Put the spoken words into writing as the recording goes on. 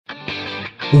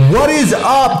What is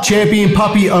up, champion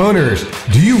puppy owners?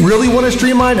 Do you really want a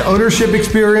streamlined ownership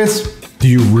experience? Do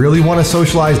you really want a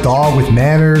socialized dog with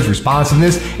manners,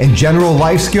 responsiveness, and general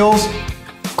life skills?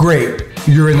 Great,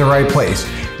 you're in the right place.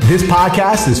 This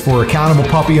podcast is for accountable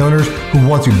puppy owners who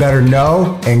want to better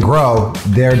know and grow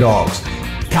their dogs.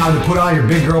 Time to put on your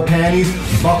big girl panties,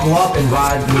 buckle up, and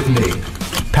ride with me.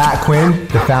 Pat Quinn,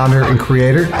 the founder and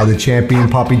creator of the Champion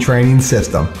Puppy Training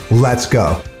System. Let's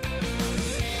go.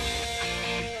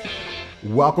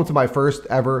 Welcome to my first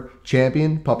ever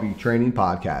Champion Puppy Training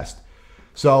podcast.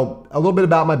 So a little bit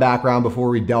about my background before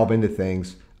we delve into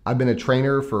things. I've been a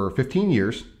trainer for 15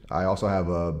 years. I also have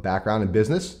a background in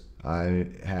business. I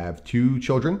have 2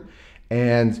 children,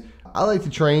 and I like to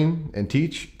train and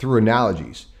teach through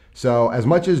analogies. So as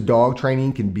much as dog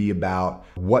training can be about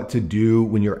what to do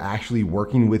when you're actually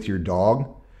working with your dog,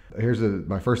 here's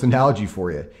my first analogy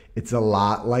for you. It's a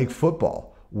lot like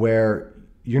football, where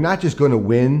you're not just going to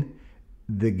win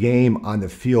the game on the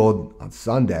field on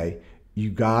Sunday. You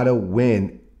gotta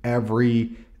win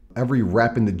every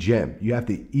rep in the gym. You have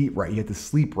to eat right. You have to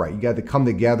sleep right. You got to come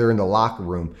together in the locker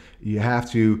room. You have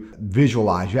to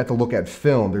visualize. You have to look at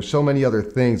film. There's so many other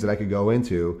things that I could go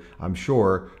into, I'm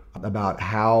sure, about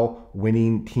how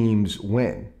winning teams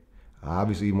win.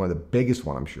 Obviously, one of the biggest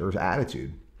one, I'm sure, is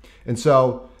attitude. And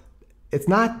so it's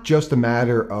not just a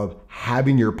matter of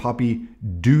having your puppy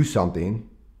do something,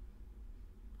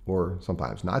 or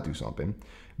sometimes not do something,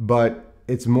 but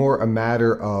it's more a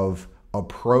matter of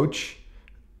approach,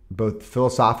 both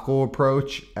philosophical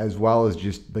approach as well as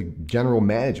just the general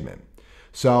management.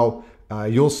 So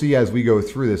you'll see as we go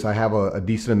through this, I have a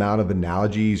decent amount of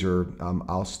analogies, or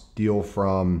I'll steal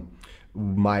from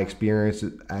my experience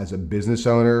as a business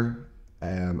owner,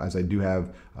 as I do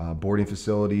have boarding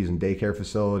facilities and daycare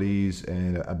facilities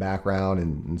and a background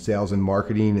in sales and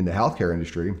marketing in the healthcare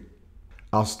industry.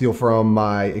 I'll steal from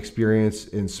my experience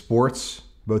in sports,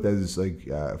 both as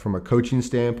from a coaching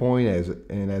standpoint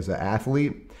and as an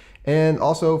athlete, and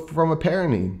also from a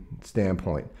parenting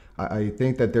standpoint. I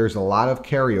think that there's a lot of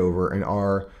carryover in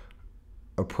our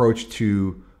approach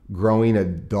to growing a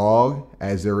dog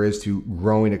as there is to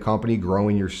growing a company,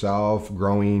 growing yourself,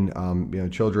 growing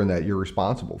children that you're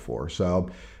responsible for. So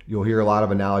you'll hear a lot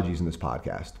of analogies in this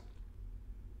podcast.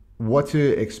 What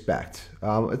to expect?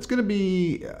 It's going to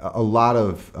be a lot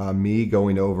of me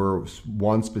going over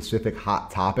one specific hot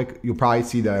topic. You'll probably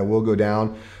see that I will go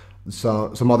down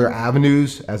some other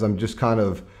avenues as I'm just kind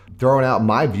of throwing out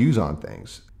my views on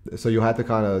things. So you'll have to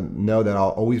kind of know that I'll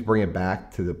always bring it back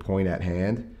to the point at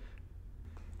hand.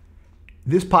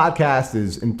 This podcast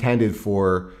is intended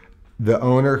for the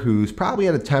owner who's probably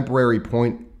at a temporary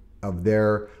point of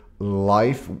their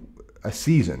life, a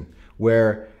season,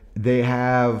 where they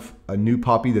have a new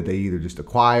puppy that they either just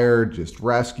acquired, just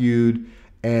rescued,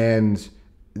 and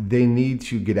they need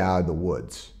to get out of the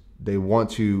woods. They want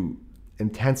to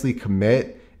intensely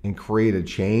commit and create a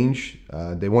change.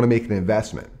 They want to make an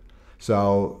investment.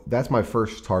 So that's my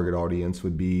first target audience,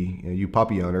 would be you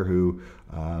puppy owner who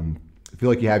feel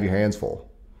like you have your hands full.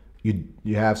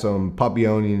 You have some puppy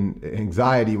owning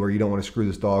anxiety where you don't want to screw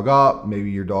this dog up.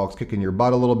 Maybe your dog's kicking your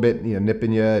butt a little bit,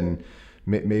 nipping you, and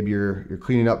maybe you're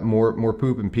cleaning up more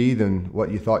poop and pee than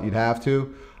what you thought you'd have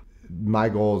to. My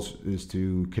goal is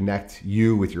to connect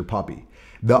you with your puppy.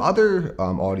 The other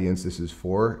audience this is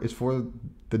for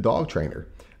the dog trainer.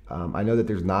 I know that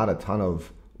there's not a ton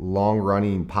of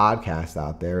long-running podcasts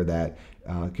out there that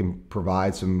can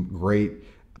provide some great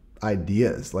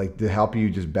ideas, like to help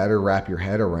you just better wrap your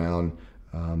head around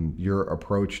your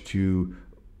approach to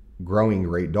growing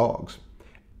great dogs.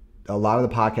 A lot of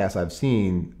the podcasts I've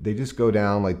seen, they just go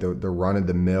down like the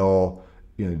run-of-the-mill,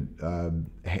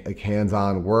 like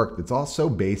hands-on work that's all so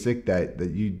basic that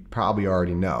you probably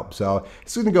already know. So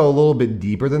it's going to go a little bit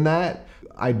deeper than that.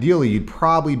 Ideally, you'd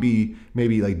probably be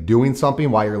maybe like doing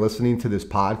something while you're listening to this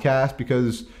podcast,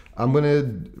 because I'm going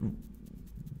to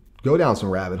go down some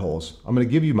rabbit holes. I'm going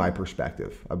to give you my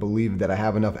perspective. I believe that I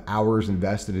have enough hours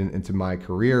invested into my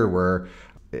career where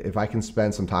if I can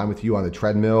spend some time with you on the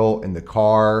treadmill, in the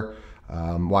car,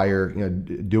 while you're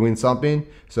doing something.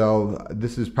 So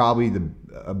this is probably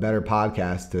a better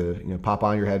podcast to pop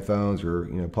on your headphones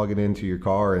or plug it into your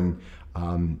car and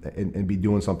be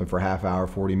doing something for a half hour,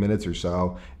 40 minutes or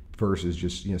so, versus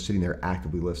just sitting there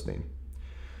actively listening.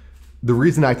 The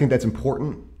reason I think that's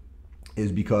important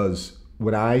is because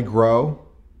when I grow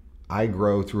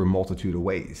through a multitude of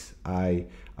ways. I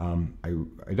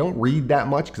don't read that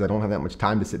much because I don't have that much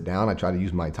time to sit down. I try to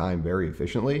use my time very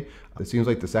efficiently. It seems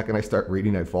like the second I start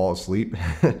reading, I fall asleep.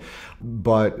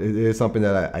 But it is something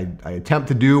that I attempt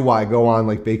to do while I go on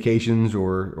like vacations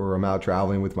or I'm out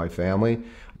traveling with my family.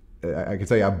 I can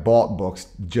tell you I bought books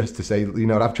just to say, you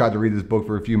know, I've tried to read this book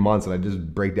for a few months and I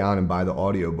just break down and buy the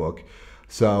audiobook.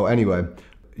 So anyway,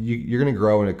 you're going to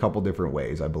grow in a couple different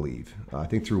ways, I believe. I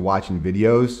think through watching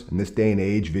videos. In this day and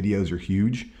age, videos are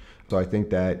huge. So I think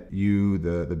that you,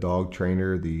 the dog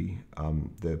trainer, the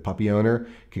puppy owner,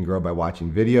 can grow by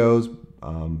watching videos,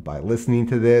 by listening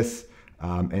to this,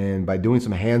 and by doing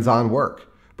some hands-on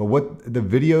work. But what the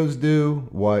videos do,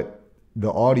 what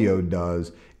the audio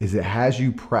does, is it has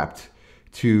you prepped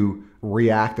to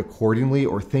react accordingly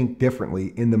or think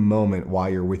differently in the moment while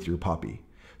you're with your puppy.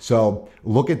 So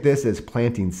look at this as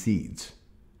planting seeds.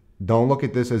 Don't look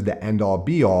at this as the end all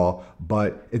be all,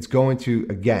 but it's going to,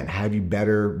 again, have you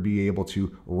better be able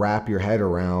to wrap your head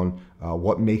around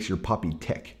what makes your puppy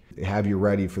tick. Have you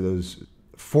ready for those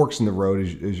forks in the road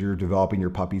as you're developing your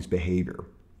puppy's behavior.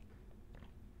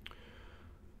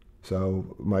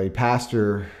 So my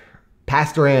Pastor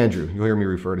Andrew, you'll hear me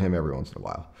refer to him every once in a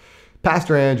while.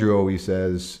 Pastor Andrew always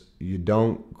says, you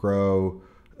don't grow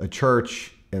a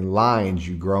church in lines,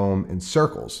 you grow them in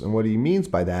circles. And what he means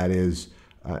by that is,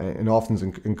 and often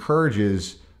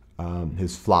encourages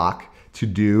his flock to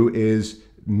do, is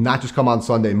not just come on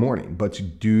Sunday morning, but to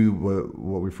do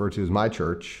what we refer to as my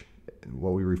church.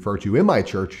 What we refer to in my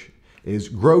church is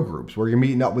grow groups, where you're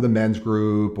meeting up with a men's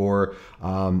group, or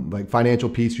like Financial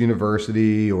Peace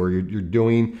University, or you're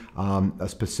doing a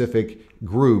specific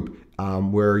group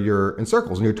where you're in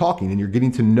circles and you're talking and you're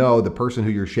getting to know the person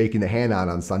who you're shaking the hand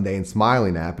on Sunday and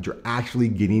smiling at, but you're actually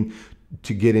getting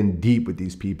to get in deep with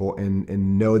these people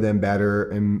and know them better,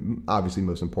 and obviously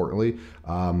most importantly,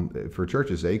 for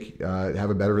church's sake, have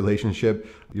a better relationship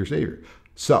with your Savior.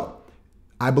 So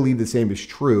I believe the same is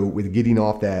true with getting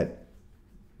off that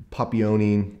puppy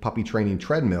training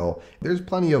treadmill. There's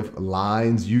plenty of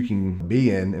lines you can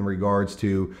be in regards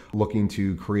to looking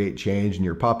to create change in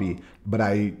your puppy. But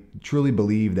I truly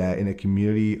believe that in a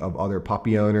community of other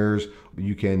puppy owners,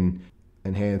 you can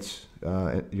enhance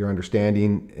your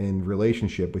understanding and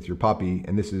relationship with your puppy.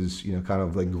 And this is, kind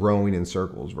of like growing in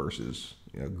circles versus,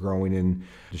 growing in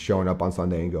just showing up on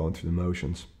Sunday and going through the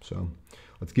motions. So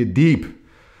let's get deep.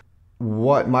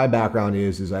 What my background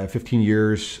is I have 15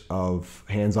 years of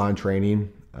hands-on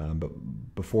training. But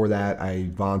before that,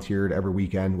 I volunteered every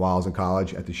weekend while I was in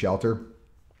college at the shelter.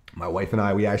 My wife and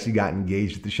I, we actually got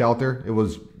engaged at the shelter.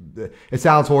 It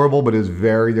sounds horrible, but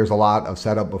there's a lot of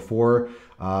setup before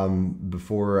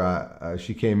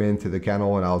she came into the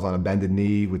kennel, and I was on a bended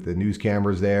knee with the news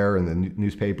cameras there and the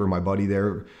newspaper, my buddy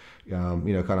there,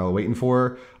 kind of waiting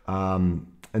for her.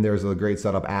 And there's a great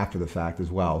setup after the fact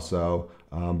as well. So,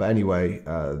 but anyway,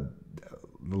 the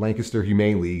Lancaster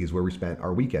Humane League is where we spent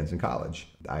our weekends in college.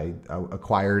 I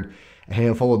acquired a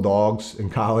handful of dogs in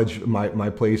college. My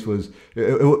place was,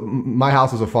 my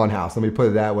house was a fun house, let me put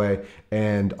it that way,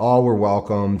 and all were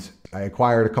welcomed. I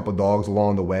acquired a couple of dogs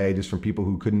along the way just from people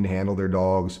who couldn't handle their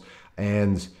dogs.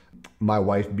 And my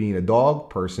wife, being a dog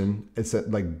person, it's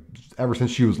like ever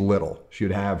since she was little, she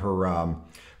would have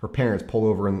her parents pull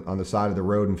over on the side of the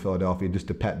road in Philadelphia just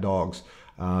to pet dogs.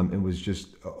 And was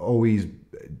just always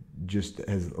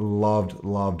has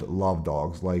loved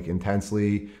dogs, like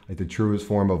intensely, like the truest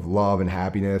form of love and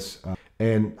happiness.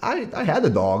 And I had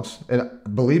the dogs, and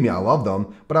believe me, I loved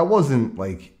them, but I wasn't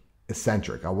like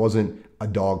eccentric. I wasn't a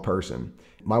dog person.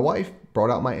 My wife brought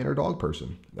out my inner dog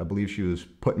person. I believe she was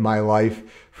put in my life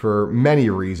for many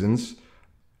reasons.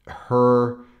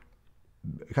 Her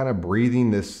kind of breathing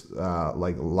this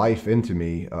like life into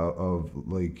me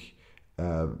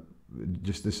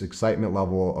just this excitement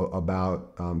level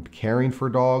about caring for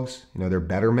dogs, their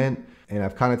betterment. And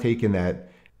I've kind of taken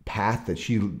that path that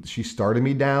she started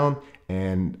me down,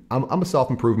 and I'm a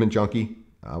self-improvement junkie.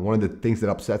 One of the things that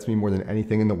upsets me more than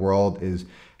anything in the world is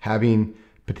having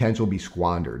potential be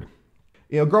squandered.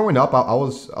 Growing up, I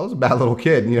was a bad little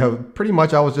kid. Pretty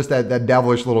much I was just that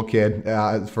devilish little kid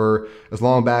for as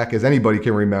long back as anybody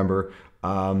can remember.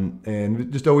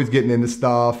 And just always getting into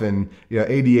stuff, and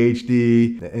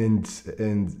ADHD, and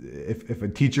if a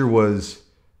teacher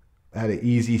had an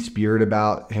easy spirit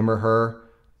about him or her,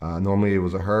 normally it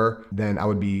was a her, then I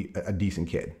would be a decent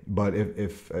kid. But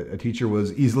if a teacher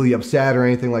was easily upset or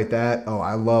anything like that,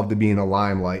 I love to be in the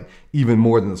limelight even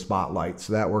more than the spotlight.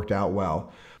 So that worked out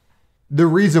well. The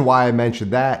reason why I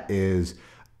mentioned that is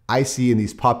I see in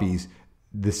these puppies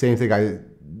the same thing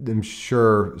I'm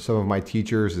sure some of my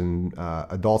teachers and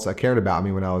adults that cared about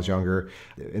me when I was younger.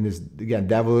 And this, again,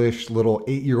 devilish little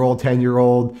 8-year-old,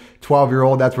 10-year-old,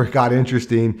 12-year-old, that's where it got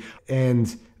interesting.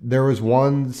 And there was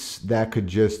ones that could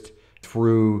just,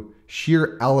 through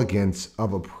sheer elegance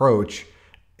of approach,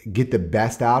 get the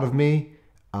best out of me.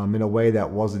 in a way that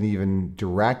wasn't even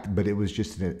direct, but it was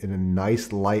just in a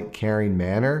nice, light, caring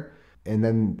manner. And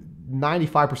then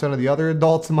 95% of the other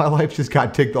adults in my life just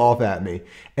got ticked off at me.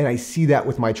 And I see that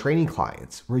with my training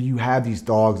clients, where you have these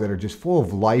dogs that are just full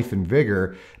of life and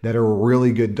vigor, that are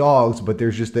really good dogs, but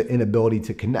there's just the inability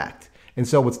to connect. And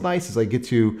so what's nice is I get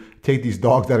to take these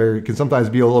dogs that can sometimes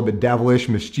be a little bit devilish,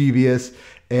 mischievous,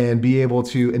 and be able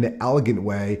to, in an elegant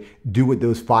way, do what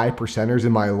those 5%ers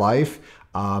in my life.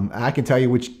 I can tell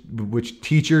you which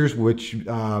teachers, which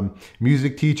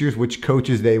music teachers, which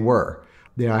coaches they were.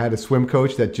 I had a swim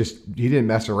coach that he didn't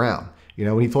mess around.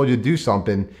 When he told you to do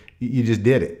something, you just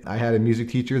did it. I had a music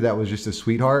teacher that was just a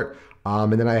sweetheart.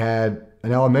 And then I had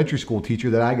an elementary school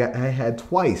teacher that I had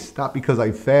twice, not because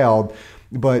I failed,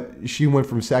 but she went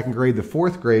from second grade to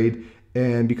fourth grade.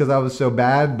 And because I was so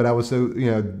bad, but I was so,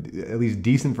 at least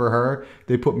decent for her,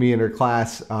 they put me in her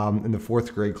class, in the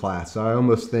fourth grade class. So I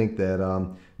almost think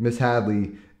that Miss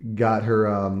Hadley got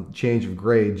her change of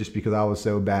grade just because I was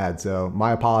so bad. So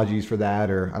my apologies for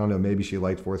that, or I don't know, maybe she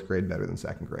liked fourth grade better than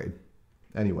second grade.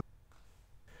 Anyway.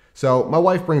 So my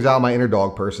wife brings out my inner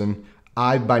dog person.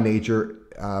 I, by nature,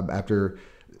 after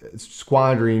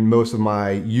squandering most of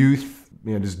my youth,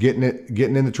 just getting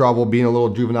into trouble, being a little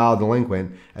juvenile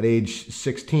delinquent at age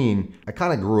 16, I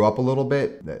kind of grew up a little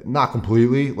bit, not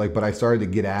completely, but I started to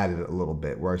get at it a little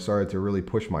bit, where I started to really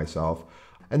push myself.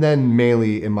 And then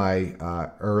mainly in my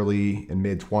early and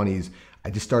mid 20s,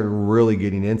 I just started really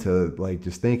getting into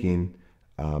just thinking,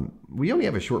 we only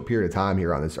have a short period of time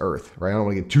here on this earth, right? I don't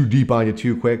want to get too deep on you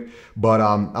too quick, but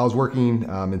I was working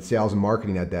in sales and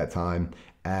marketing at that time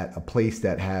at a place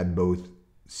that had both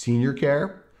senior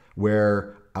care,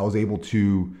 where I was able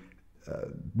to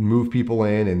move people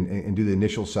in and do the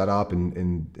initial setup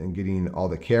and getting all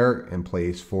the care in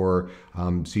place for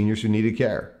seniors who needed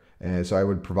care. And so I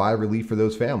would provide relief for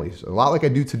those families. A lot like I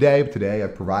do today, but today I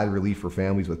provide relief for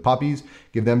families with puppies,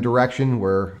 give them direction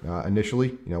where initially,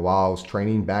 while I was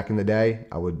training back in the day,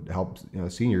 I would help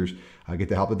seniors get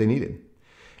the help that they needed.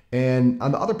 And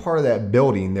on the other part of that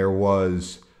building, there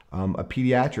was a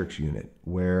pediatrics unit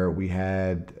where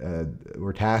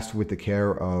we're tasked with the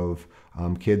care of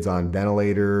kids on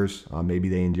ventilators. Maybe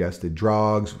they ingested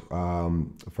drugs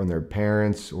from their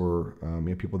parents, or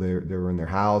people that were in their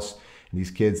house. And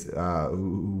these kids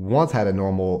who once had a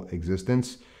normal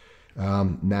existence,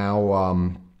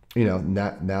 now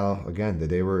again, that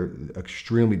they were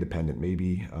extremely dependent,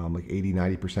 maybe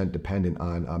 80-90% dependent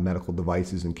on medical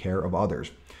devices and care of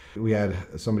others. We had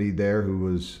somebody there who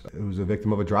was a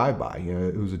victim of a drive-by,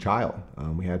 who was a child.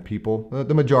 We had people,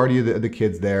 the majority of the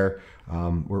kids there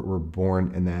were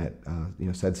born in that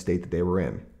said state that they were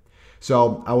in.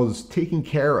 So I was taking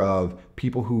care of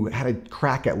people who had a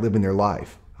crack at living their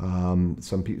life.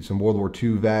 Some World War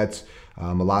II vets,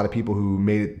 a lot of people who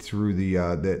made it through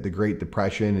the Great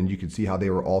Depression, and you could see how they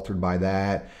were altered by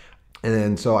that.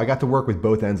 And so I got to work with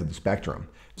both ends of the spectrum.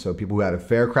 So people who had a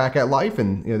fair crack at life,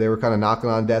 and they were kind of knocking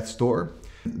on death's door.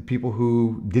 People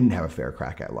who didn't have a fair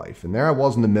crack at life. And there I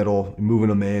was in the middle, moving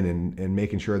them in and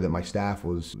making sure that my staff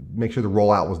make sure the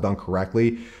rollout was done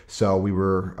correctly. So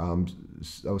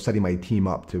I was setting my team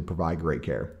up to provide great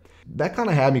care. That kind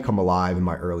of had me come alive in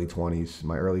my early 20s,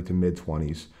 my early to mid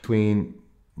 20s. Between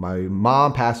my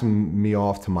mom passing me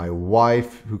off to my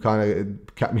wife, who kind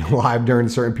of kept me alive during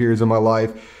certain periods of my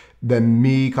life, then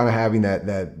me kind of having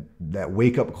that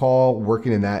wake up call,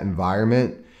 working in that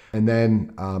environment, and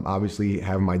then obviously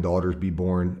having my daughters be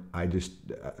born, I just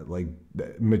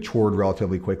matured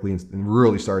relatively quickly and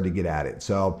really started to get at it.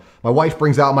 So my wife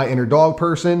brings out my inner dog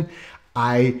person.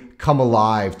 I come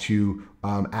alive to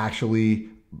actually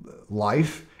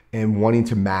life and wanting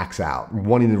to max out,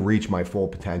 wanting to reach my full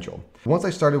potential. Once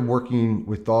I started working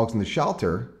with dogs in the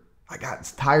shelter, I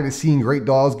got tired of seeing great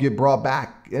dogs get brought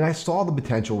back, and I saw the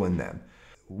potential in them.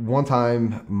 One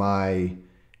time,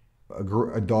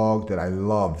 a dog that I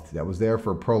loved, that was there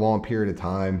for a prolonged period of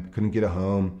time, couldn't get a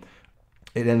home,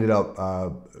 it ended up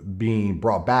being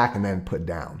brought back and then put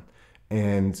down.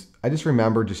 And I just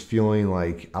remember just feeling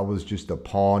like I was just a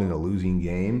pawn in a losing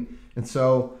game. And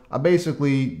so I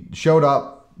basically showed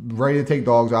up ready to take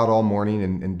dogs out all morning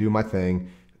and do my thing,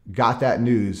 got that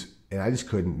news, and I just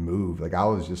couldn't move. I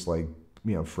was just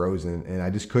frozen, and I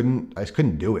just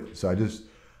couldn't do it. So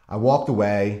I walked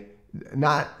away,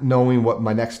 not knowing what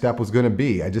my next step was going to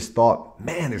be. I just thought,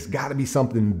 man, there's got to be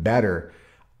something better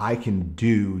I can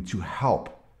do to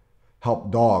help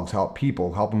dogs, help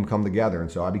people, help them come together.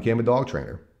 And so I became a dog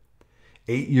trainer.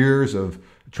 8 years of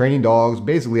training dogs,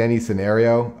 basically any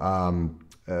scenario,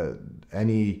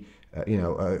 any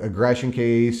aggression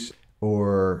case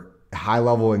or high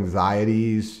level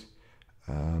anxieties,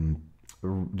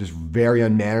 just very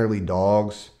unmannerly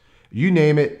dogs. You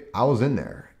name it, I was in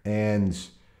there. And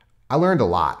I learned a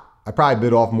lot. I probably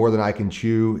bit off more than I can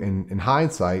chew in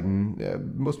hindsight,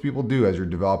 and most people do as you're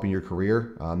developing your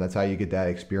career. That's how you get that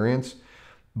experience.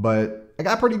 But I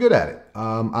got pretty good at it.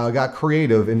 I got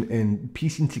creative in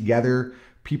piecing together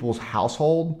people's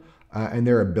household and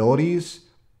their abilities,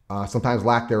 sometimes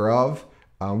lack thereof,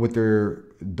 with their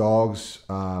dogs'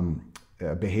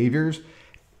 behaviors,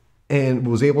 and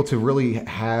was able to really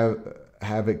have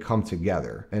it come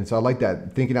together. And so I like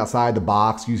that, thinking outside the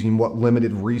box, using what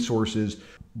limited resources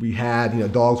we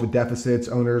had. Dogs with deficits,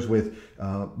 owners with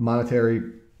monetary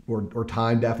or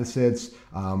time deficits,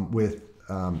 with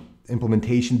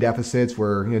implementation deficits,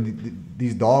 where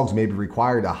these dogs maybe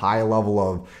required a high level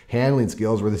of handling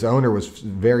skills, where this owner was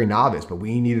very novice, but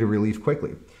we needed a relief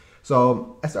quickly.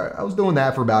 So I was doing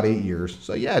that for about 8 years.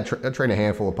 So yeah, I trained a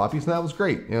handful of puppies, and that was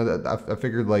great. I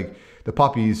figured like the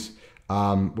puppies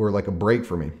were like a break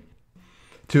for me.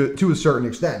 To a certain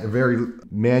extent, they're very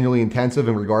manually intensive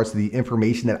in regards to the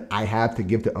information that I have to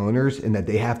give to owners and that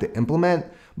they have to implement,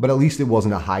 but at least it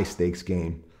wasn't a high stakes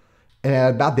game. And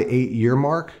at about the 8-year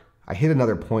mark, I hit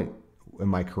another point in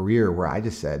my career where I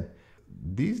just said,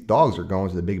 these dogs are going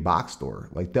to the big box store.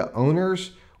 Like, the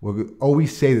owners will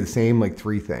always say the same like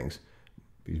 3 things.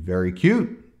 He's very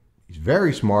cute, he's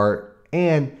very smart,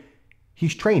 and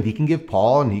he's trained. He can give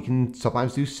paw, and he can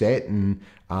sometimes do sit, and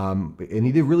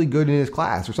he did really good in his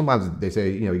class. Or sometimes they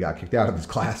say, he got kicked out of his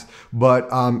class. But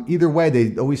either way,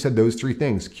 they always said those 3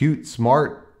 things: cute,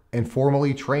 smart, and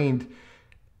formally trained.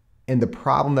 And the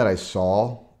problem that I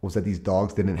saw was that these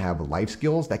dogs didn't have life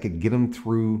skills that could get them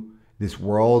through this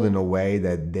world in a way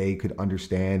that they could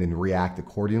understand and react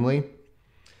accordingly.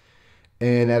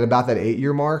 And at about that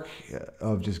 8-year mark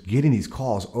of just getting these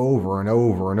calls over and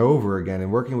over and over again,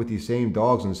 and working with these same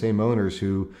dogs and the same owners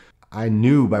who I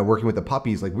knew by working with the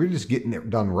puppies, like, we're just getting it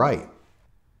done right,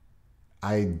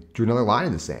 I drew another line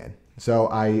in the sand. So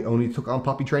I only took on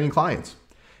puppy training clients.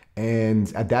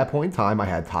 And at that point in time, I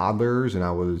had toddlers, and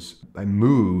I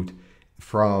moved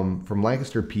from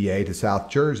Lancaster, PA to South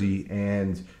Jersey,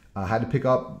 and I had to pick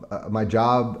up my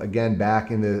job again back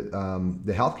in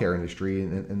the healthcare industry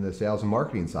and the sales and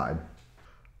marketing side.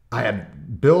 I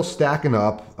had bills stacking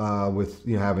up with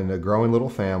having a growing little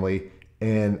family,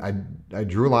 and I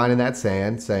drew a line in that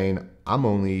sand saying, I'm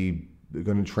only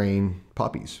going to train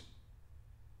puppies.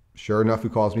 Sure enough, who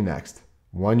calls me next?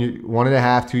 1.5,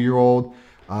 2-year-old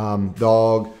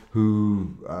dog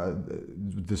who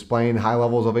displaying high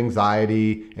levels of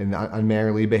anxiety and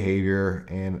unmannerly behavior,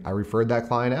 and I referred that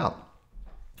client out.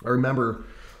 I remember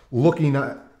looking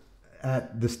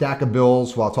at the stack of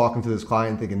bills while talking to this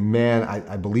client, thinking, man,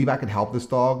 I believe I could help this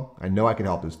dog. I know I can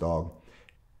help this dog.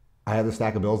 I have the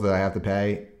stack of bills that I have to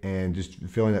pay, and just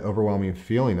feeling that overwhelming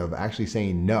feeling of actually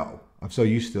saying no. I'm so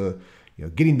used to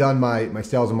getting done my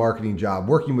sales and marketing job,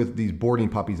 working with these boarding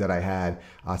puppies that I had,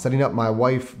 setting up my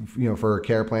wife, for a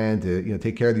care plan to,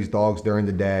 take care of these dogs during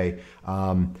the day,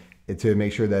 to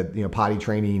make sure that, potty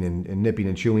training and nipping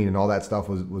and chewing and all that stuff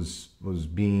was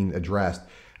being addressed.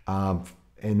 And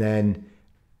then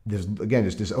there's, again,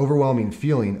 just this overwhelming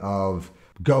feeling of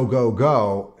go, go,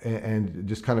 go, and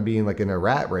just kind of being like in a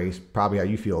rat race, probably how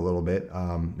you feel a little bit,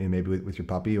 and maybe with your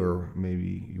puppy, or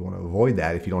maybe you want to avoid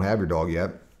that if you don't have your dog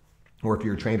yet. Or if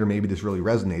you're a trainer, maybe this really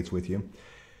resonates with you.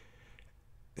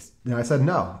 And I said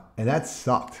no, and that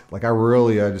sucked. Like, I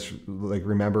just like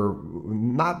remember,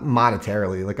 not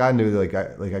monetarily. Like, I knew I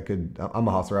could. I'm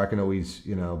a hustler. I can always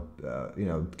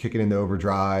kick it into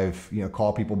overdrive.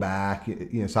 Call people back.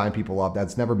 Sign people up.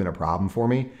 That's never been a problem for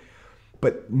me.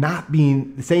 But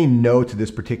saying no to this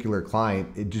particular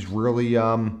client, it just really.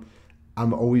 I'm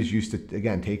always used to,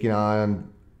 again, taking on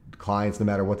clients no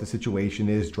matter what the situation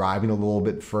is, driving a little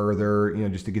bit further,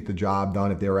 just to get the job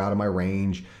done if they were out of my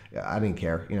range. I didn't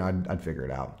care. I'd figure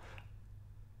it out.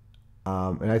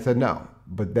 And I said no.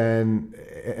 But then,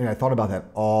 and I thought about that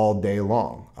all day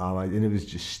long, and it was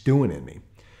just stewing in me.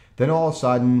 Then all of a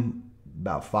sudden,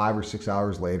 about 5 or 6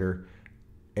 hours later,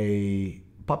 a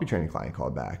puppy training client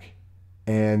called back,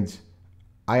 and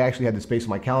I actually had the space on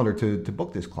my calendar to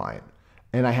book this client,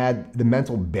 and I had the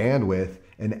mental bandwidth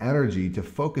and energy to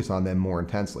focus on them more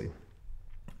intensely.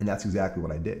 And that's exactly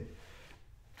what I did.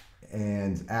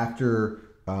 And after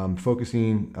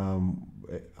focusing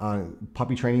on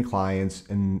puppy training clients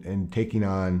and taking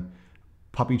on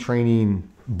puppy training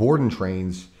board and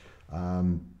trains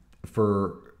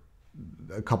for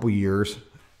a couple years,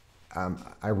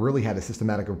 I really had a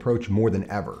systematic approach more than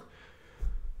ever.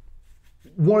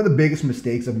 One of the biggest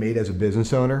mistakes I've made as a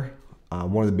business owner,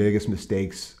 one of the biggest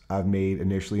mistakes I've made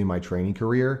initially in my training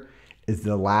career, is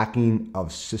the lacking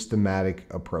of systematic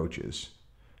approaches.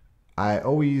 I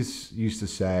always used to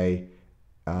say,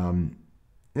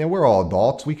 we're all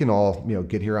adults. We can all,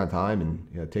 get here on time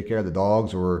and take care of the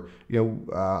dogs. Or,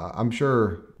 I'm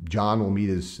sure John will meet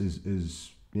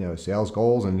his sales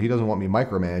goals, and he doesn't want me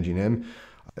micromanaging him.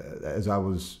 As I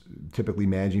was typically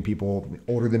managing people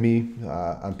older than me,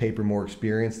 on paper more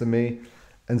experienced than me,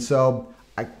 and so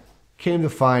I came to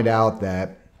find out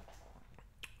that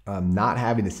not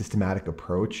having a systematic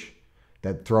approach,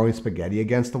 that throwing spaghetti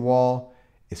against the wall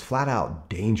is flat out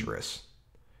dangerous.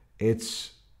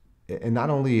 And not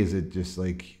only is it just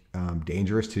like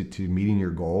dangerous to meeting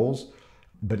your goals,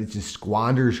 but it just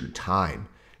squanders your time.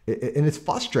 And it's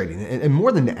frustrating. And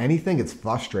more than anything, it's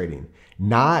frustrating.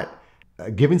 Not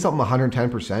giving something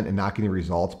 110% and not getting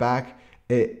results back,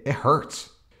 it hurts.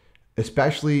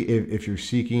 Especially if you're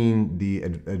seeking the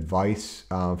advice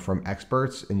from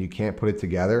experts and you can't put it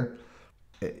together.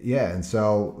 Yeah, and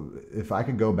so if I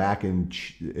could go back in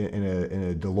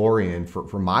a DeLorean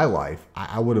for my life,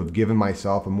 I would have given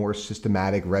myself a more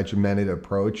systematic, regimented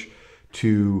approach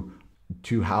to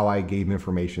how I gave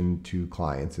information to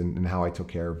clients and how I took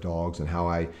care of dogs and how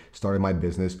I started my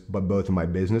business, but both in my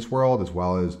business world as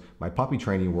well as my puppy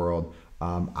training world.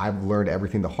 I've learned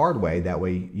everything the hard way. That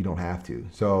way you don't have to.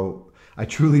 So I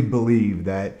truly believe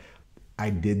that I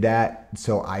did that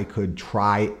so I could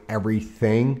try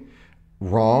everything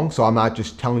wrong. So I'm not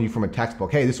just telling you from a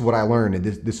textbook, hey, this is what I learned and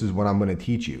this is what I'm going to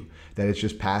teach you, that it's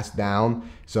just passed down.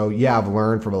 So yeah, I've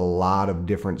learned from a lot of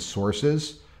different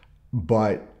sources,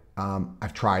 but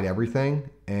I've tried everything.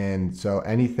 And so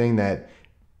anything that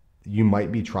you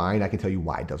might be trying, I can tell you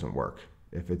why it doesn't work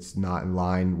if it's not in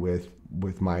line with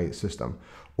my system.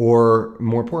 Or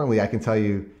more importantly, I can tell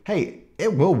you, hey,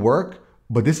 it will work,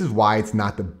 but this is why it's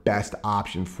not the best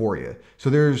option for you. So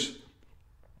there's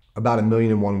about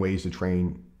 1,000,001 ways to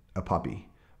train a puppy,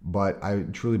 but I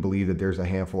truly believe that there's a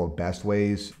handful of best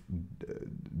ways,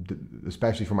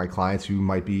 especially for my clients who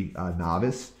might be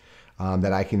novice,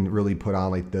 that I can really put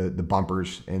on like the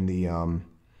bumpers in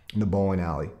the bowling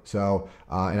alley. So,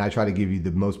 and I try to give you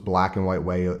the most black and white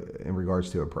way in regards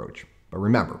to approach. But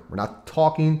remember, we're not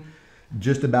talking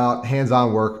just about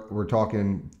hands-on work. We're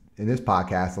talking in this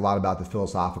podcast a lot about the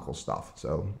philosophical stuff.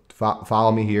 So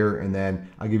follow me here, and then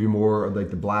I'll give you more of like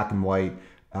the black and white,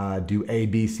 do A,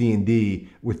 B, C, and D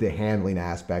with the handling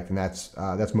aspect. And that's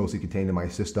mostly contained in my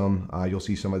system. You'll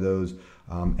see some of those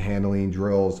handling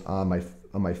drills on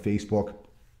my Facebook.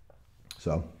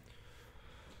 So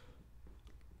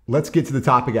let's get to the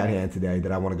topic at hand today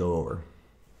that I want to go over.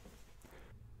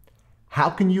 How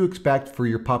can you expect for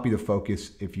your puppy to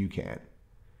focus if you can't?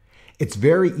 It's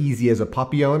very easy as a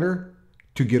puppy owner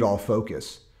to get off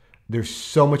focus. There's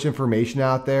so much information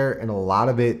out there, and a lot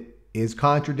of it is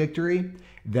contradictory,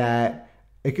 that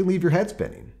it can leave your head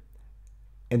spinning.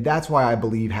 And that's why I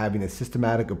believe having a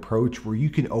systematic approach where you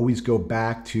can always go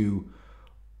back to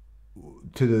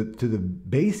the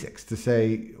basics to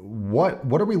say,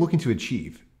 what are we looking to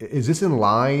achieve? Is this in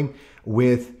line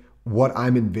with what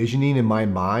I'm envisioning in my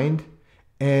mind?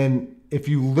 And if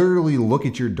you literally look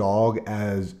at your dog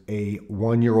as a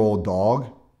 1-year-old dog,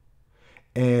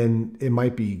 and it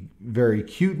might be very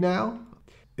cute now,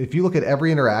 if you look at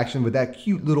every interaction with that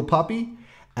cute little puppy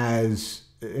and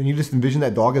you just envision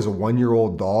that dog as a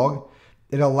 1-year-old dog,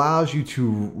 it allows you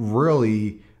to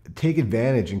really take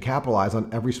advantage and capitalize on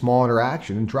every small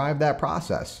interaction and drive that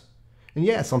process. And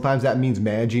yeah, sometimes that means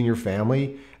managing your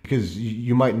family, because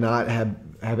you might not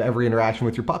have every interaction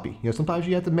with your puppy. Sometimes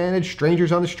you have to manage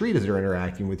strangers on the street as they're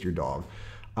interacting with your dog.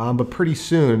 But pretty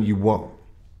soon you won't.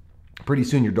 Pretty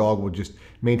soon your dog will just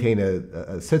maintain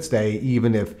a sit stay,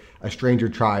 even if a stranger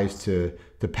tries to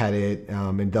pet it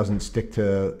and doesn't stick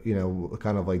to,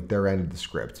 kind of like their end of the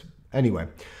script. Anyway,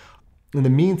 in the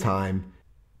meantime,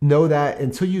 know that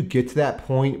until you get to that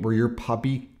point where your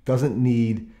puppy doesn't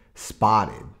need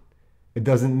spotted, it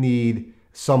doesn't need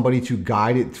somebody to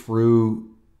guide it through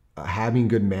having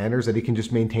good manners, that it can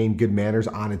just maintain good manners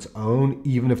on its own,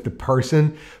 even if the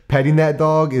person petting that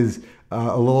dog is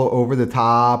a little over the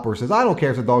top or says, I don't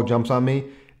care if the dog jumps on me.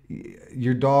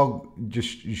 Your dog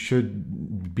just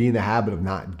should be in the habit of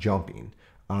not jumping.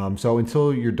 So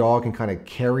until your dog can kind of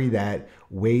carry that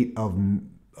weight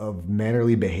of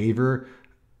mannerly behavior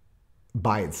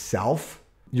by itself,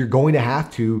 you're going to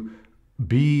have to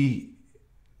be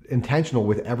intentional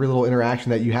with every little interaction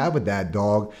that you have with that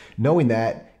dog, knowing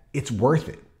that it's worth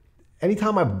it.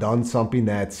 Anytime I've done something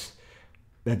that's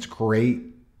great,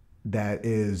 that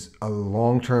is a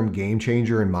long-term game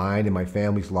changer in mine and my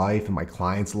family's life and my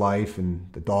clients' life and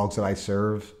the dogs that I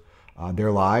serve,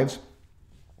 their lives,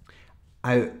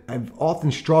 I've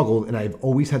often struggled, and I've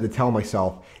always had to tell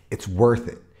myself, it's worth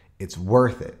it. It's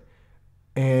worth it.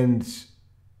 And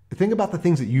think about the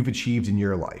things that you've achieved in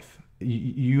your life.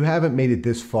 You haven't made it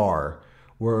this far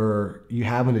where you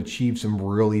haven't achieved some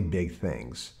really big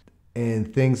things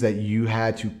and things that you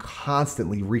had to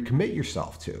constantly recommit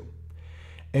yourself to.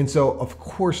 And so, of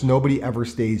course, nobody ever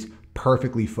stays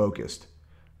perfectly focused.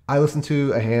 I listen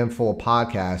to a handful of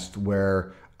podcasts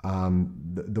where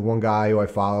the one guy who I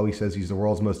follow, he says he's the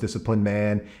world's most disciplined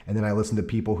man. And then I listen to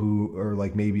people who are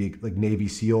like maybe like Navy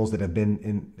SEALs that have been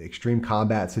in extreme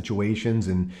combat situations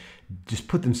and just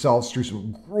put themselves through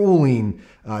some grueling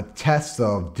tests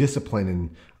of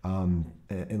discipline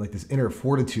and like this inner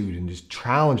fortitude and just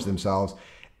challenge themselves.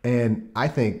 And I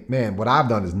think, man, what I've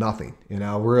done is nothing,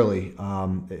 really.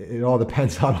 It all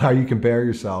depends on how you compare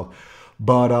yourself.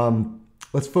 But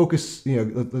let's focus,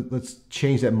 let's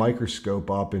change that microscope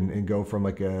up and go from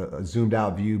like a zoomed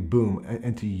out view, boom,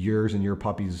 into yours and your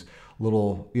puppy's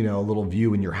little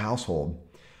view in your household.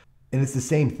 And it's the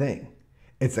same thing.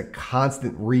 It's a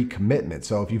constant recommitment.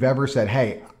 So if you've ever said,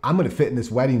 hey, I'm going to fit in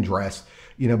this wedding dress,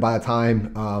 by the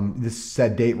time this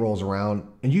said date rolls around,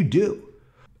 and you do,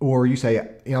 or you say,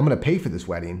 I'm going to pay for this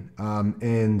wedding,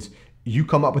 and you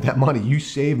come up with that money, you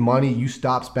save money, you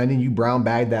stop spending, you brown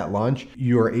bag that lunch,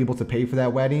 you are able to pay for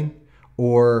that wedding.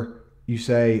 Or you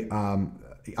say, I'm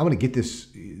going to get this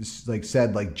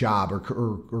job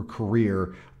or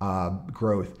career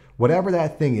growth, whatever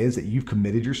that thing is that you've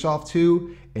committed yourself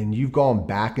to, and you've gone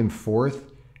back and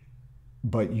forth,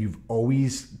 but you've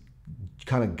always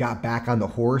kind of got back on the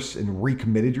horse and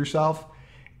recommitted yourself.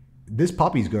 This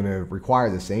puppy's going to require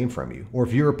the same from you. Or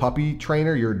if you're a puppy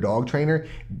trainer, you're a dog trainer,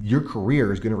 your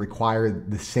career is going to require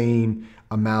the same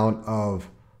amount of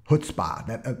chutzpah,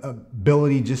 that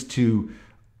ability just to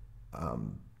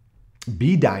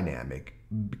be dynamic,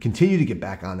 continue to get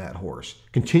back on that horse,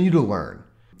 continue to learn,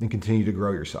 and continue to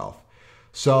grow yourself.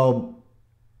 So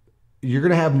you're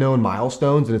going to have known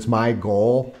milestones, and it's my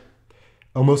goal,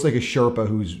 almost like a Sherpa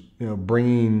who's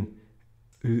bringing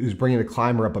a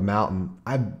climber up a mountain.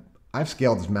 I've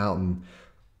scaled this mountain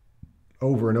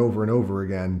over and over and over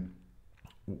again,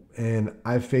 and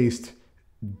I've faced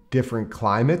different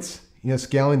climates,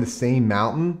 scaling the same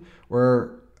mountain,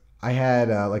 where I had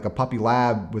like a puppy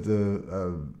lab with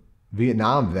a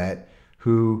Vietnam vet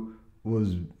who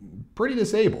was pretty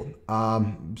disabled.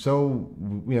 So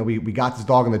we got this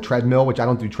dog on the treadmill, which I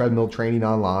don't do treadmill training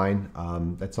online.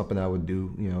 That's something I would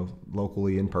do,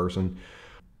 locally in person.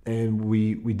 And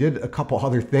we did a couple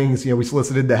other things. We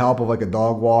solicited the help of like a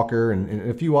dog walker and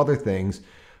a few other things.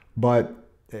 But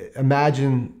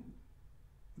imagine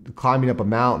climbing up a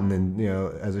mountain and,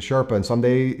 as a Sherpa, and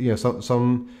someday,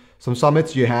 some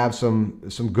summits you have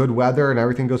some good weather and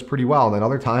everything goes pretty well. And then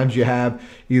other times you have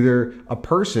either a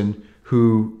person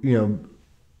who,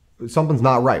 something's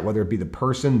not right, whether it be the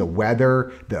person, the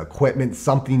weather, the equipment,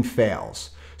 something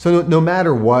fails. So no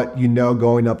matter what,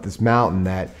 going up this mountain,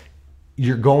 that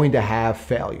you're going to have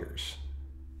failures.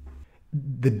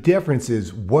 The difference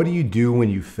is, what do you do when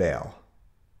you fail?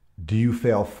 Do you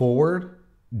fail forward?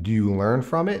 Do you learn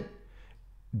from it?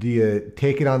 Do you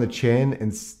take it on the chin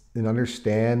and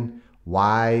understand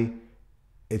why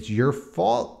it's your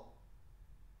fault?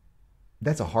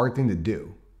 That's a hard thing to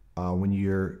do when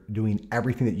you're doing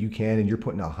everything that you can and you're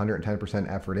putting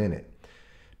 110% effort in it.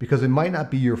 Because it might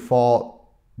not be your fault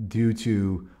due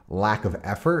to lack of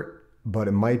effort, but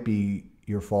it might be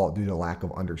your fault due to lack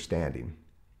of understanding.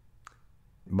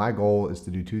 My goal is to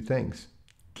do two things: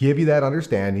 give you that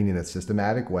understanding in a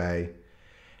systematic way,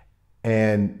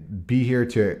 and be here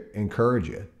to encourage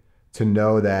you to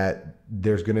know that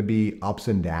there's going to be ups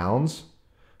and downs.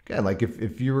 Again, like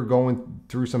if you were going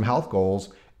through some health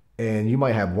goals, and you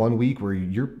might have 1 week where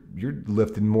you're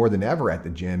lifting more than ever at the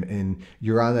gym and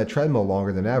you're on that treadmill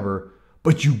longer than ever,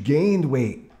 but you gained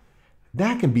weight,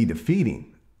 that can be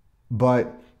defeating.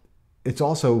 But it's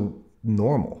also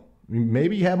normal.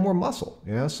 Maybe you have more muscle,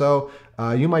 so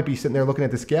you might be sitting there looking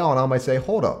at the scale, and I might say,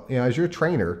 hold up, as your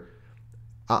trainer,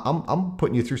 I'm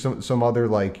putting you through some other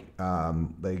like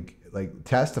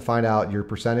tests to find out your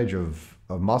percentage of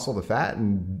muscle to fat,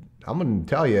 and I'm going to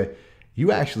tell you,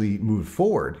 you actually moved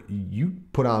forward. You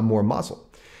put on more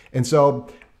muscle. And so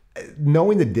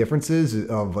knowing the differences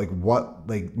of like what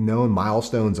like known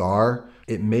milestones are,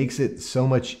 it makes it so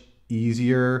much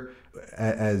easier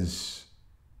as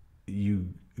you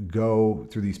go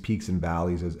through these peaks and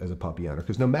valleys as a puppy owner.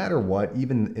 Because no matter what,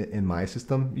 even in my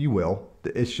system, you will.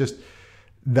 It's just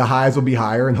the highs will be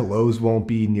higher and the lows won't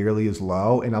be nearly as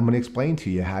low. And I'm going to explain to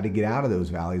you how to get out of those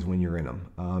valleys when you're in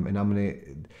them. And I'm going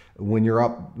to, when you're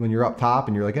up top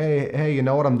and you're like, hey, you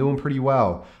know what, I'm doing pretty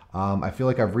well. I feel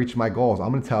like I've reached my goals. I'm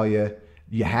going to tell you,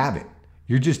 you haven't.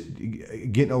 You're just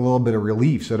getting a little bit of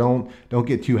relief. So don't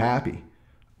get too happy.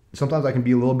 Sometimes I can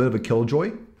be a little bit of a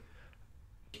killjoy.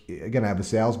 Again, I have a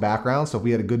sales background. So if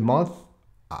we had a good month,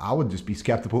 I would just be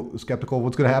skeptical of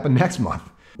what's going to happen next month.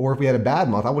 Or if we had a bad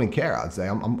month, I wouldn't care. I'd say,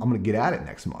 I'm going to get at it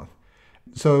next month.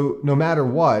 So no matter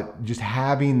what, just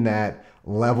having that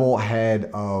level head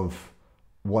of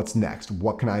what's next,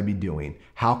 what can I be doing?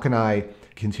 How can I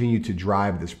continue to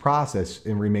drive this process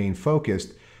and remain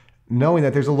focused, knowing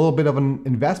that there's a little bit of an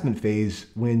investment phase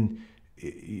when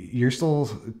you're still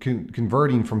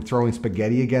converting from throwing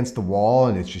spaghetti against the wall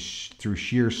and it's just through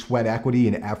sheer sweat equity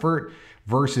and effort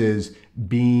versus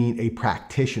being a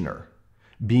practitioner,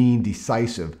 being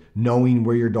decisive, knowing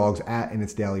where your dog's at in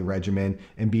its daily regimen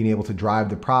and being able to drive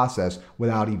the process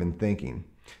without even thinking.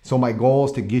 So my goal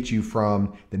is to get you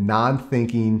from the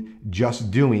non-thinking,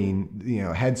 just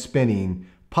doing, head spinning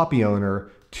puppy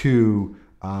owner to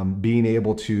being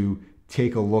able to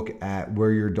take a look at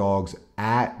where your dog's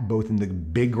at, both in the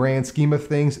big grand scheme of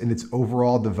things and its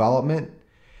overall development,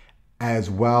 as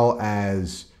well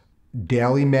as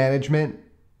daily management,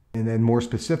 and then more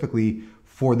specifically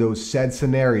for those said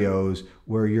scenarios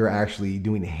where you're actually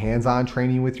doing hands-on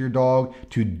training with your dog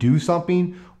to do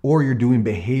something, or you're doing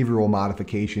behavioral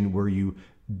modification where you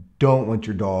don't want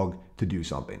your dog to do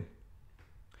something.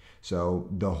 So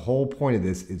the whole point of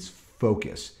this is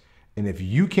focus. And if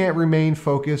you can't remain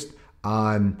focused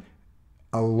on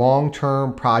a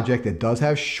long-term project that does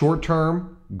have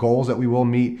short-term goals that we will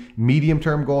meet,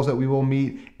 medium-term goals that we will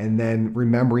meet, and then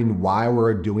remembering why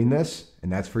we're doing this,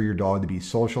 and that's for your dog to be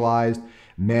socialized,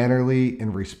 mannerly,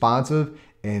 and responsive,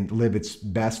 and live its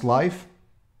best life,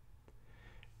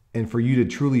 and for you to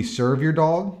truly serve your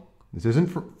dog. This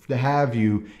isn't to have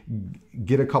you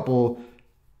get a couple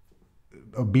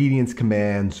obedience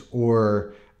commands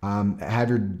or have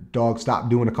your dog stop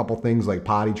doing a couple things like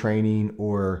potty training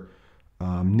or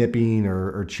nipping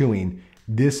or chewing.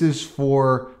 This is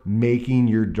for making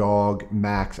your dog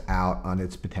max out on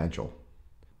its potential.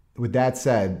 With that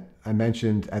said, I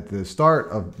mentioned at the start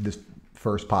of this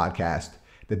first podcast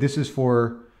that this is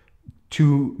for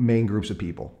two main groups of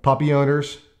people: puppy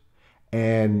owners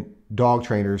and dog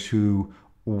trainers who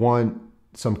want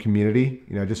some community,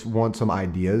 just want some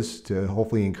ideas to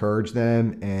hopefully encourage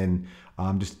them and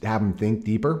just have them think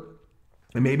deeper.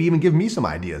 And maybe even give me some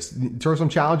ideas, throw some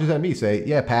challenges at me. Say,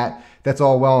 yeah, Pat, that's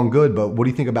all well and good, but what do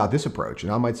you think about this approach?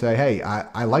 And I might say, hey,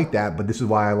 I like that, but this is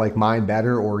why I like mine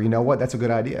better. Or you know what, that's a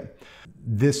good idea.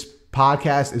 This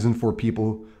podcast isn't for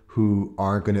people who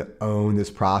aren't going to own this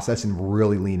process and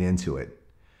really lean into it.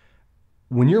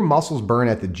 When your muscles burn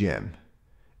at the gym,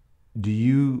 do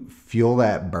you feel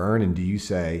that burn and do you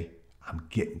say, I'm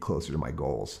getting closer to my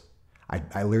goals?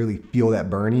 I literally feel that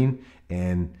burning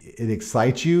and it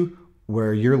excites you,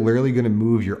 where you're literally going to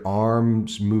move your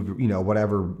arms, move,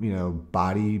 whatever,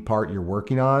 body part you're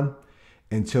working on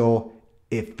until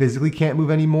it physically can't move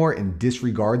anymore, and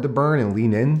disregard the burn and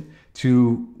lean in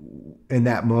to, in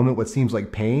that moment, what seems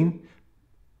like pain.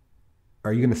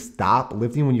 Are you going to stop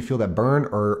lifting when you feel that burn,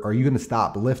 or are you going to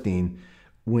stop lifting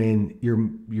when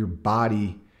your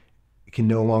body can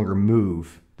no longer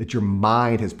move, that your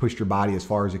mind has pushed your body as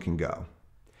far as it can go?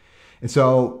 And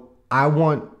so I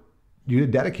want you to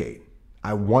dedicate.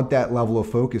 I want that level of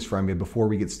focus from you before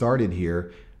we get started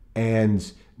here,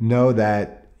 and know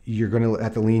that you're going to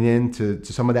have to lean into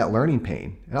some of that learning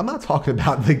pain. And I'm not talking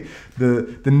about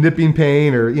the nipping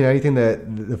pain or anything,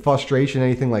 the frustration,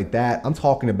 anything like that. I'm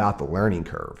talking about the learning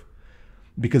curve.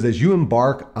 Because as you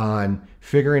embark on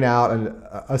figuring out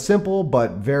a simple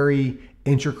but very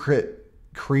intricate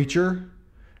creature,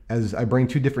 as I bring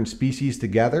two different species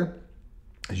together,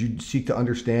 as you seek to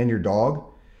understand your dog,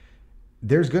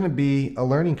 there's going to be a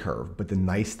learning curve. But the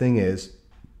nice thing is,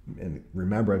 and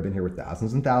remember, I've been here with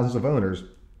thousands and thousands of owners,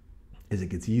 is it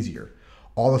gets easier.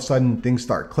 All of a sudden, things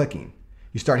start clicking.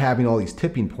 You start having all these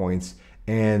tipping points,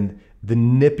 and the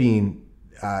nipping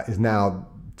is now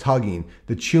tugging.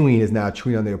 The chewing is now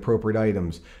chewing on the appropriate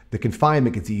items. The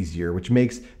confinement gets easier, which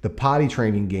makes the potty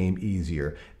training game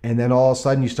easier. And then all of a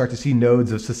sudden, you start to see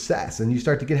nodes of success, and you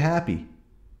start to get happy.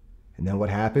 And then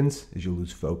what happens is you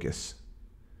lose focus.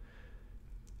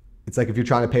 It's like if you're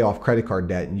trying to pay off credit card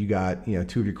debt and you got,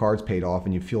 two of your cards paid off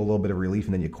and you feel a little bit of relief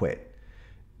and then you quit.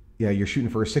 You're shooting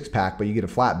for a six pack, but you get a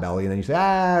flat belly and then you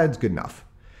say, it's good enough.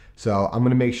 So I'm going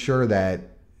to make sure that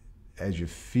as you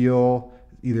feel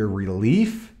either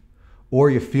relief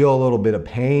or you feel a little bit of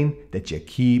pain, that you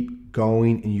keep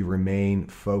going and you remain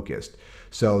focused.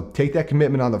 So take that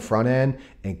commitment on the front end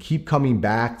and keep coming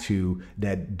back to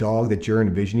that dog that you're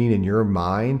envisioning in your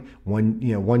mind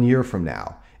one year from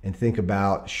now. and think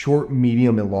about short,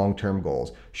 medium, and long-term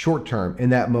goals. Short term, in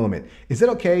that moment. Is it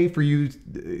okay for you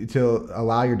to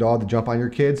allow your dog to jump on your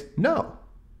kids? No.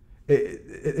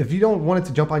 If you don't want it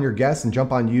to jump on your guests and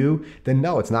jump on you, then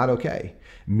no, it's not okay.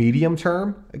 Medium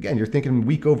term, again, you're thinking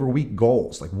week over week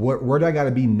goals. Like where do I got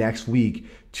to be next week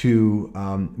to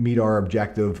meet our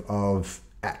objective of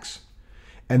X?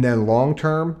 And then long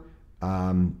term,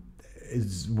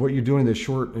 is what you're doing in the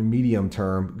short and medium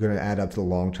term going to add up to the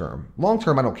long term? Long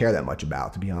term, I don't care that much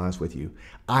about, to be honest with you.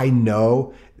 I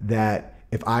know that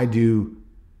if I do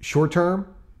short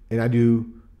term and I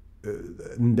do,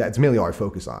 that's mainly all I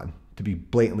focus on, to be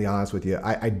blatantly honest with you.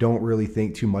 I don't really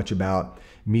think too much about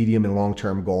medium and long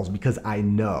term goals, because I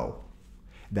know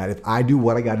that if I do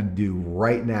what I got to do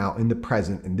right now in the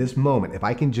present, in this moment, if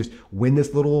I can just win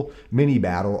this little mini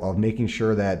battle of making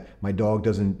sure that my dog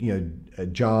doesn't,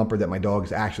 jump, or that my dog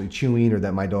is actually chewing, or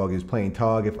that my dog is playing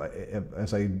tug, if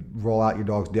as I roll out your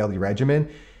dog's daily regimen,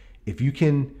 if you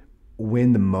can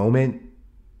win the moment,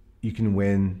 you can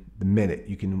win the minute,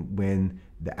 you can win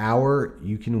the hour,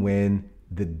 you can win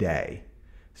the day.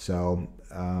 So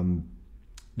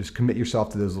just commit yourself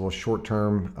to those little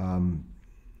short-term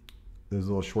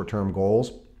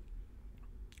goals,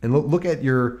 and look at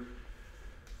your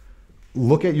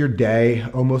day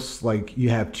almost like you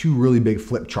have two really big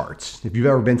flip charts. If you've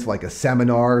ever been to like a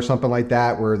seminar or something like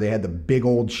that, where they had the big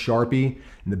old Sharpie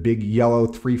and the big yellow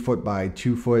 3 foot by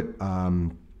 2 foot,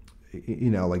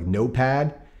 like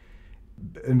notepad,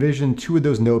 envision two of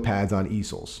those notepads on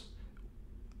easels,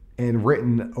 and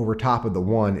written over top of the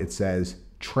one, it says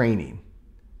training,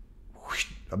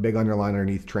 a big underline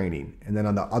underneath training. And then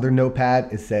on the other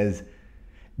notepad, it says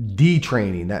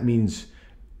detraining. That means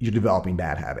you're developing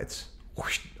bad habits.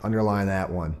 Underline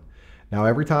that one. Now,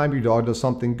 every time your dog does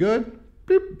something good,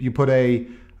 you put a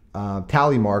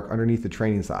tally mark underneath the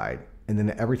training side. And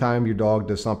then every time your dog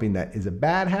does something that is a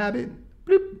bad habit,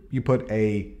 you put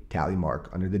a tally mark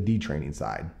under the detraining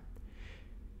side.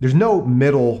 There's no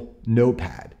middle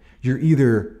notepad. You're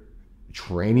either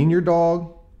training your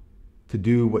dog to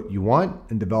do what you want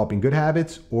and developing good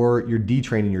habits, or you're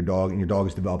detraining your dog and your dog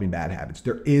is developing bad habits.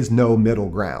 There is no middle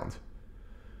ground.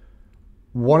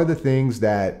 One of the things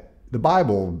that the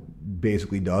Bible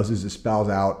basically does is it spells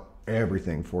out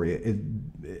everything for you.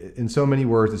 In so many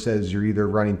words, it says you're either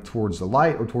running towards the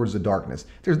light or towards the darkness.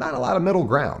 There's not a lot of middle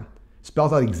ground. It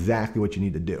spells out exactly what you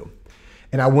need to do.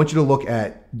 And I want you to look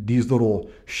at these little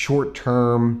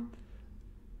short-term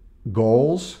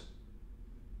goals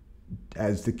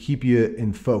as to keep you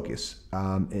in focus,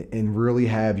 and really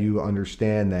have you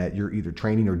understand that you're either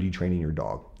training or detraining your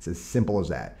dog. It's as simple as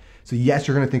that. So yes,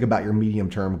 you're going to think about your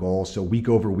medium-term goals. So week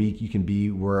over week, you can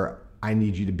be where I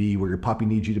need you to be, where your puppy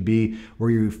needs you to be, where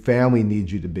your family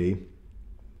needs you to be.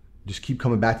 Just keep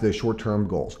coming back to those short-term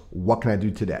goals. What can I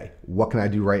do today? What can I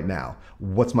do right now?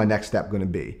 What's my next step going to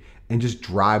be? And just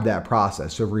drive that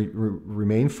process. So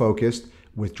remain focused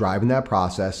with driving that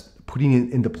process, putting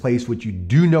it into place what you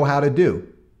do know how to do.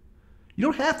 You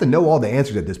don't have to know all the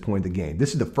answers at this point in the game.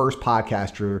 This is the first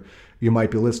podcaster you might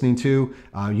be listening to.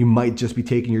 You might just be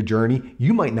taking your journey.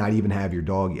 You might not even have your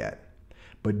dog yet.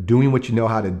 But doing what you know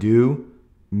how to do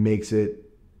makes it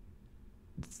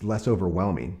less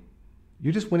overwhelming.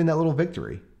 You're just winning that little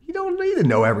victory. You don't need to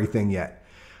know everything yet.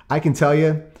 I can tell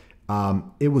you,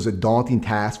 it was a daunting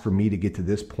task for me to get to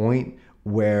this point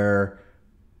where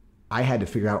I had to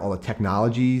figure out all the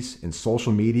technologies and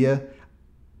social media.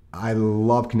 I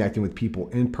love connecting with people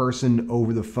in person,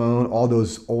 over the phone, all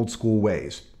those old school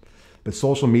ways. But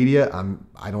social media,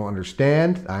 I don't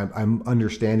understand. I'm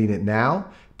understanding it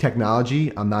now.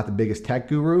 Technology, I'm not the biggest tech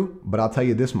guru, but I'll tell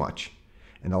you this much.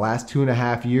 In the last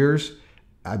 2.5 years,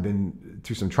 I've been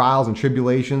through some trials and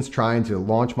tribulations trying to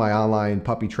launch my online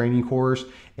puppy training course,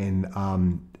 and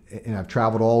I've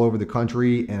traveled all over the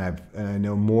country, and I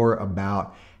know more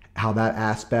about how that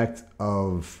aspect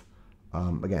of,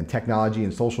 again, technology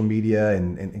and social media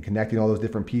and connecting all those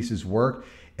different pieces work.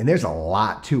 And there's a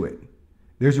lot to it.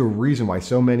 There's a reason why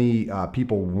so many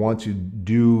people want to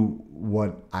do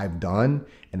what I've done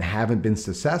and haven't been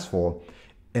successful.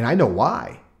 And I know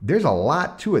why. There's a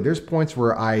lot to it. There's points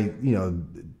where I,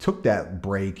 took that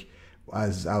break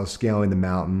as I was scaling the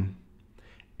mountain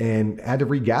and had to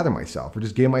regather myself, or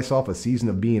just gave myself a season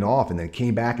of being off, and then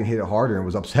came back and hit it harder and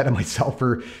was upset at myself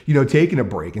for, taking a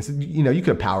break, and said, you could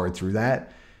have powered through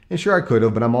that. And sure, I could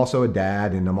have, but I'm also a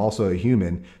dad and I'm also a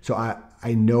human. So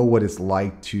I know what it's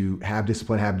like to have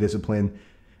discipline,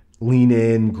 lean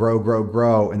in,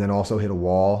 grow, and then also hit a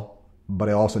wall. But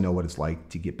I also know what it's like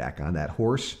to get back on that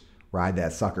horse, ride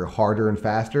that sucker harder and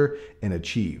faster, and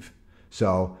achieve.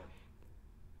 So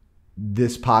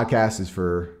this podcast is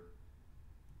for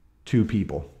two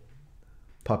people: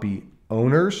 puppy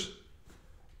owners,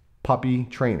 puppy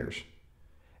trainers.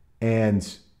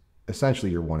 And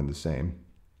essentially you're one and the same.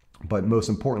 But most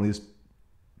importantly, this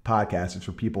podcast is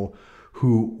for people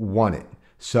who want it.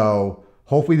 So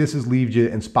hopefully this has left you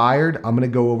inspired. I'm going to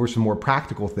go over some more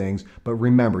practical things, but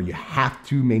remember, you have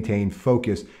to maintain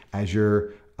focus as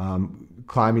you're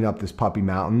climbing up this puppy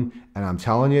mountain. And I'm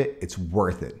telling you, it's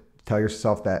worth it. Tell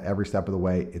yourself that every step of the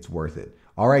way, it's worth it.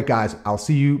 All right, guys, I'll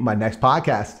see you my next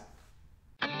podcast.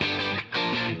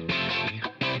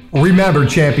 Remember,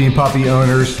 champion puppy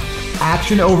owners,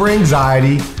 action over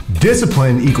anxiety,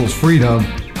 discipline equals freedom.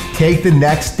 Take the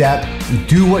next step,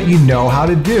 do what you know how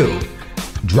to do.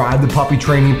 Drive the puppy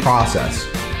training process.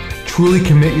 Truly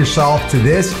commit yourself to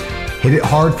this. Hit it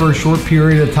hard for a short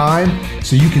period of time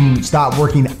so you can stop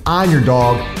working on your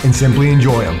dog and simply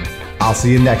enjoy them. I'll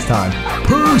see you next time.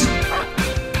 Peace!